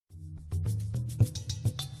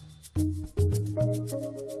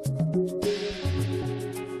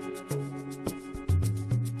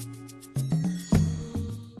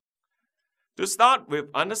To start with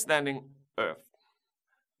understanding Earth,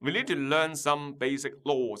 we need to learn some basic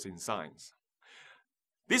laws in science.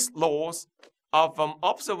 These laws are from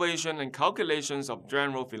observation and calculations of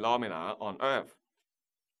general phenomena on Earth.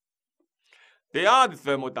 They are the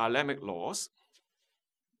thermodynamic laws.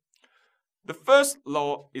 The first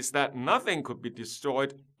law is that nothing could be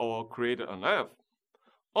destroyed or created on Earth.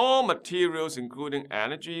 All materials, including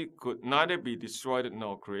energy, could neither be destroyed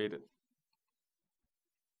nor created.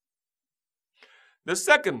 The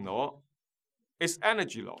second law is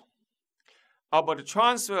energy law, about the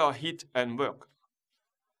transfer of heat and work.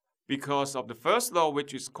 Because of the first law,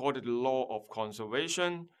 which is called the law of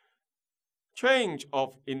conservation, change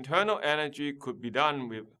of internal energy could be done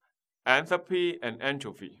with enthalpy and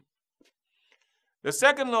entropy. The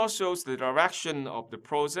second law shows the direction of the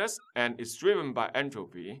process and is driven by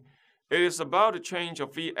entropy. It is about the change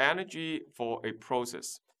of free energy for a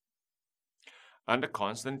process. Under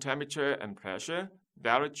constant temperature and pressure,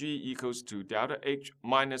 delta G equals to delta H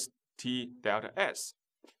minus T delta S.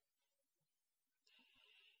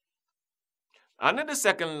 Under the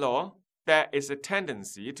second law, there is a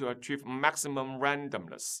tendency to achieve maximum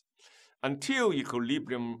randomness until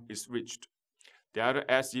equilibrium is reached. Delta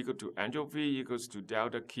S equal to entropy equals to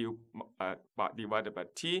delta Q divided by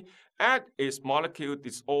T at its molecular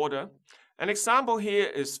disorder. An example here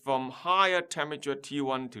is from higher temperature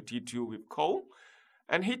T1 to T2 with coal,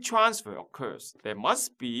 and heat transfer occurs. There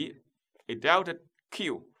must be a delta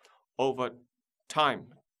Q over time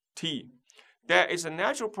T. There is a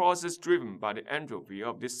natural process driven by the entropy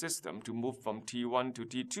of this system to move from T1 to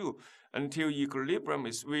T2 until equilibrium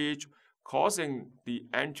is reached, causing the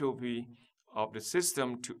entropy of the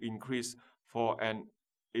system to increase for an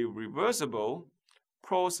irreversible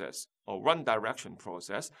process or one-direction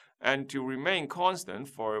process, and to remain constant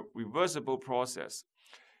for a reversible process,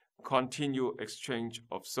 continual exchange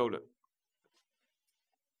of solid.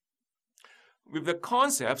 With the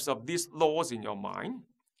concepts of these laws in your mind,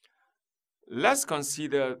 let's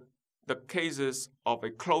consider the cases of a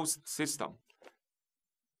closed system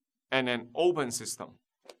and an open system.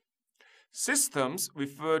 Systems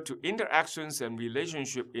refer to interactions and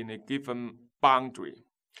relationships in a given boundary.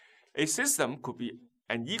 A system could be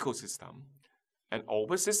an ecosystem. An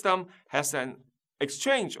open system has an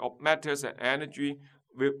exchange of matters and energy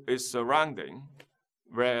with its surrounding,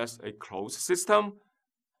 whereas a closed system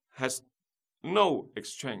has no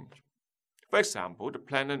exchange. For example, the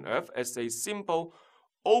planet Earth is a simple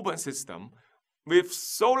open system with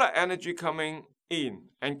solar energy coming in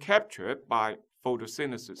and captured by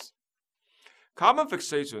photosynthesis. Carbon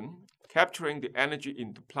fixation, capturing the energy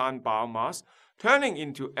into plant biomass, turning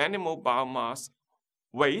into animal biomass,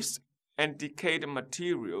 waste, and decayed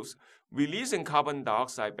materials, releasing carbon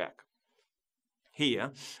dioxide back.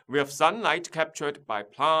 Here, we have sunlight captured by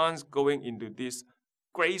plants going into this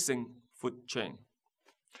grazing food chain.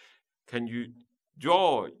 Can you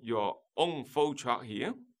draw your own flow chart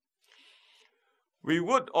here? We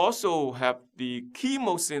would also have the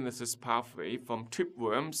chemosynthesis pathway from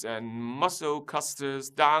tapeworms and mussel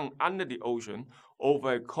clusters down under the ocean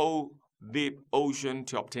over a cold, deep ocean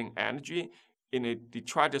to obtain energy in a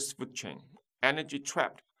detritus food chain, energy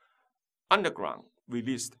trapped underground,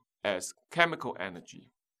 released as chemical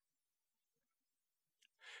energy.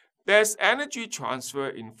 There's energy transfer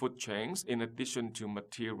in food chains in addition to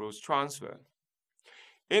materials transfer.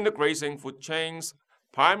 In the grazing food chains,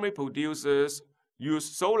 primary producers use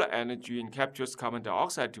solar energy and captures carbon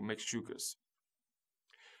dioxide to make sugars.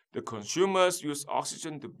 The consumers use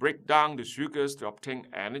oxygen to break down the sugars to obtain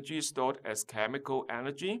energy stored as chemical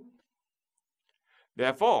energy.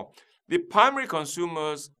 Therefore, the primary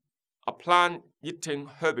consumers are plant-eating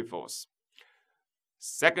herbivores.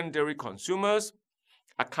 Secondary consumers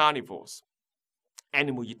are carnivores,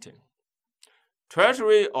 animal eating.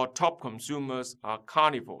 Tertiary or top consumers are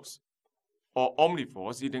carnivores or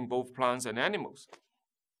omnivores, eating both plants and animals.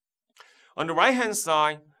 On the right-hand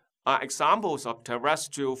side are examples of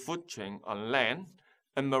terrestrial food chain on land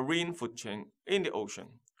and marine food chain in the ocean,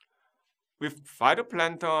 with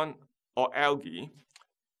phytoplankton or algae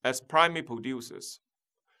as primary producers,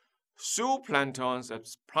 zooplanktons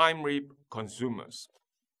as primary consumers.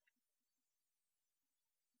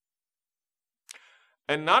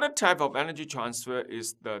 Another type of energy transfer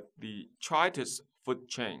is the detritus food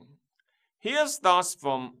chain. Here starts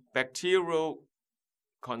from bacterial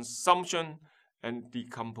consumption and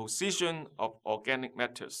decomposition of organic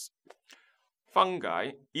matters.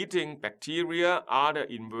 Fungi eating bacteria, other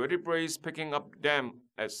invertebrates picking up them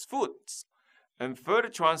as foods, and further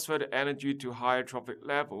transfer the energy to higher trophic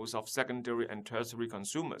levels of secondary and tertiary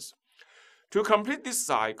consumers. To complete this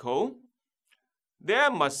cycle, there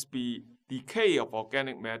must be decay of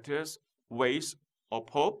organic matters, waste or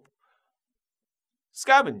pulp.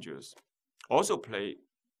 Scavengers also play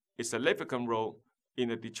a significant role in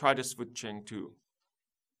the detritus food chain too.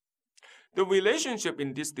 The relationship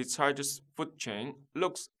in this detritus food chain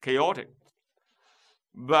looks chaotic,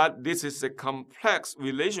 but this is a complex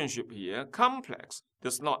relationship here. Complex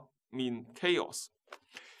does not mean chaos.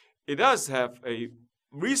 It does have a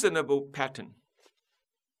reasonable pattern.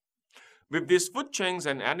 With these food chains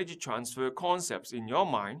and energy transfer concepts in your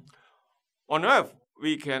mind, on Earth,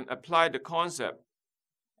 we can apply the concept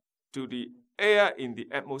to the air in the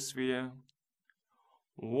atmosphere,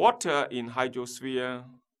 water in hydrosphere,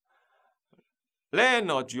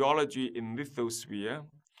 land or geology in lithosphere,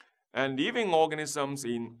 and living organisms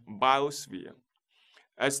in biosphere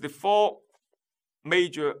as the four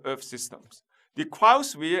major Earth systems. The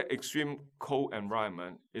cryosphere, extreme cold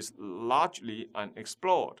environment, is largely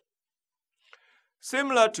unexplored.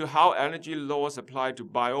 Similar to how energy laws apply to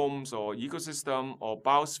biomes or ecosystem or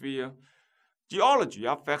biosphere, geology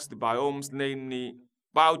affects the biomes, namely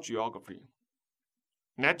biogeography.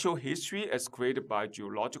 Natural history, as created by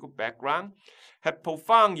geological background, had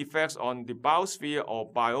profound effects on the biosphere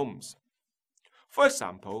or biomes. For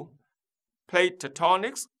example, plate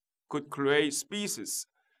tectonics could create species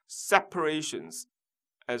separations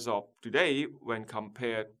as of today when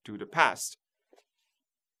compared to the past.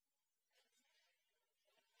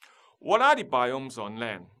 What are the biomes on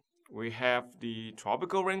land? We have the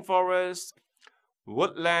tropical rainforest,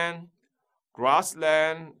 woodland,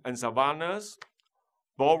 grassland and savannas,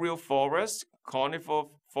 boreal forest, conifer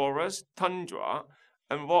forest, tundra,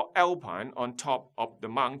 and raw alpine on top of the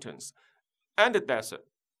mountains, and the desert.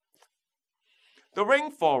 The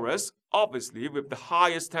rainforest, obviously with the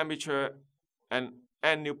highest temperature and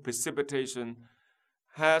annual precipitation,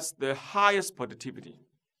 has the highest productivity.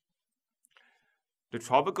 The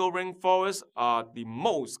tropical rainforests are the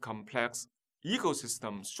most complex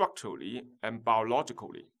ecosystem structurally and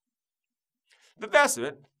biologically. The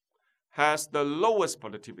desert has the lowest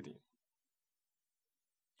productivity.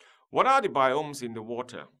 What are the biomes in the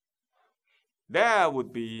water? There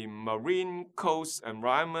would be marine coast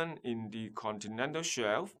environment in the continental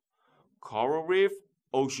shelf, coral reef,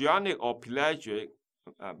 oceanic or pelagic,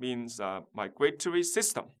 means migratory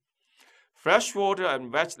system, freshwater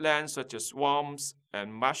and wetlands such as swamps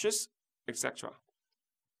and marshes, etc.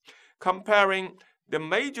 Comparing the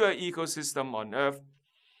major ecosystem on Earth,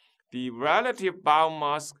 the relative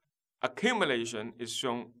biomass accumulation is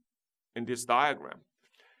shown in this diagram.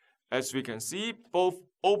 As we can see, both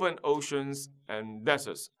open oceans and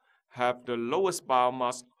deserts have the lowest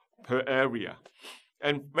biomass per area,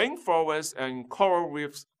 and rainforests and coral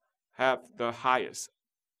reefs have the highest.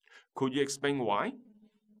 Could you explain why?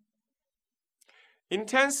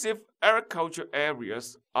 Intensive agriculture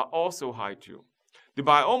areas are also high too. The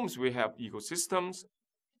biomes we have ecosystems,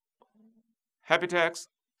 habitats,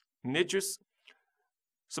 niches,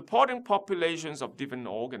 supporting populations of different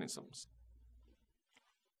organisms.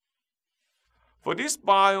 For these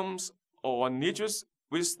biomes or niches,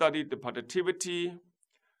 we studied the productivity,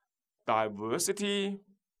 diversity,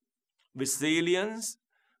 resilience,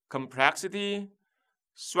 complexity,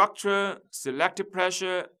 structure, selective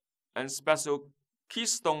pressure, and special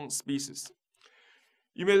keystone species.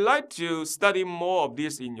 You may like to study more of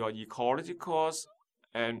this in your ecology course,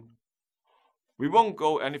 and we won't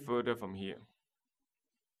go any further from here.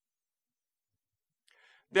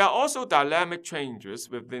 There are also dynamic changes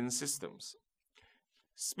within systems.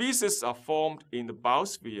 Species are formed in the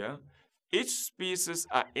biosphere. Each species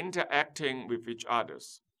are interacting with each other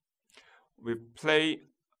with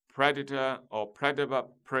prey-predator or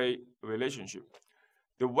predator-prey relationship.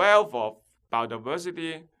 The wealth of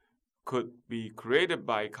biodiversity could be created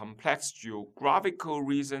by complex geographical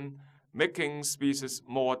reasons, making species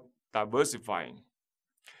more diversifying.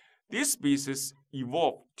 These species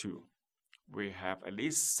evolved too. We have at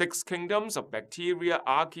least 6 kingdoms of bacteria,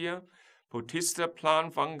 archaea, protista,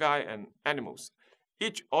 plant, fungi, and animals,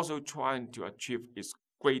 each also trying to achieve its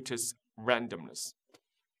greatest randomness.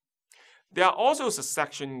 There are also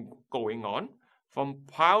succession going on from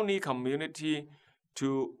pioneer community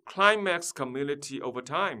to climax community over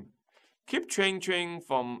time. Keep changing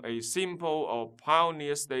from a simple or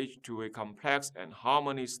pioneer stage to a complex and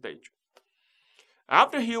harmony stage.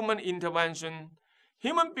 After human intervention,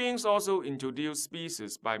 human beings also introduce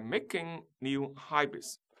species by making new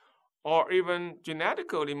hybrids or even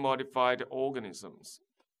genetically modified organisms.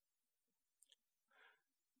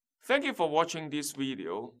 Thank you for watching this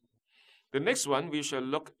video. The next one, we shall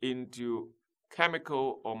look into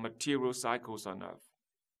chemical or material cycles on Earth.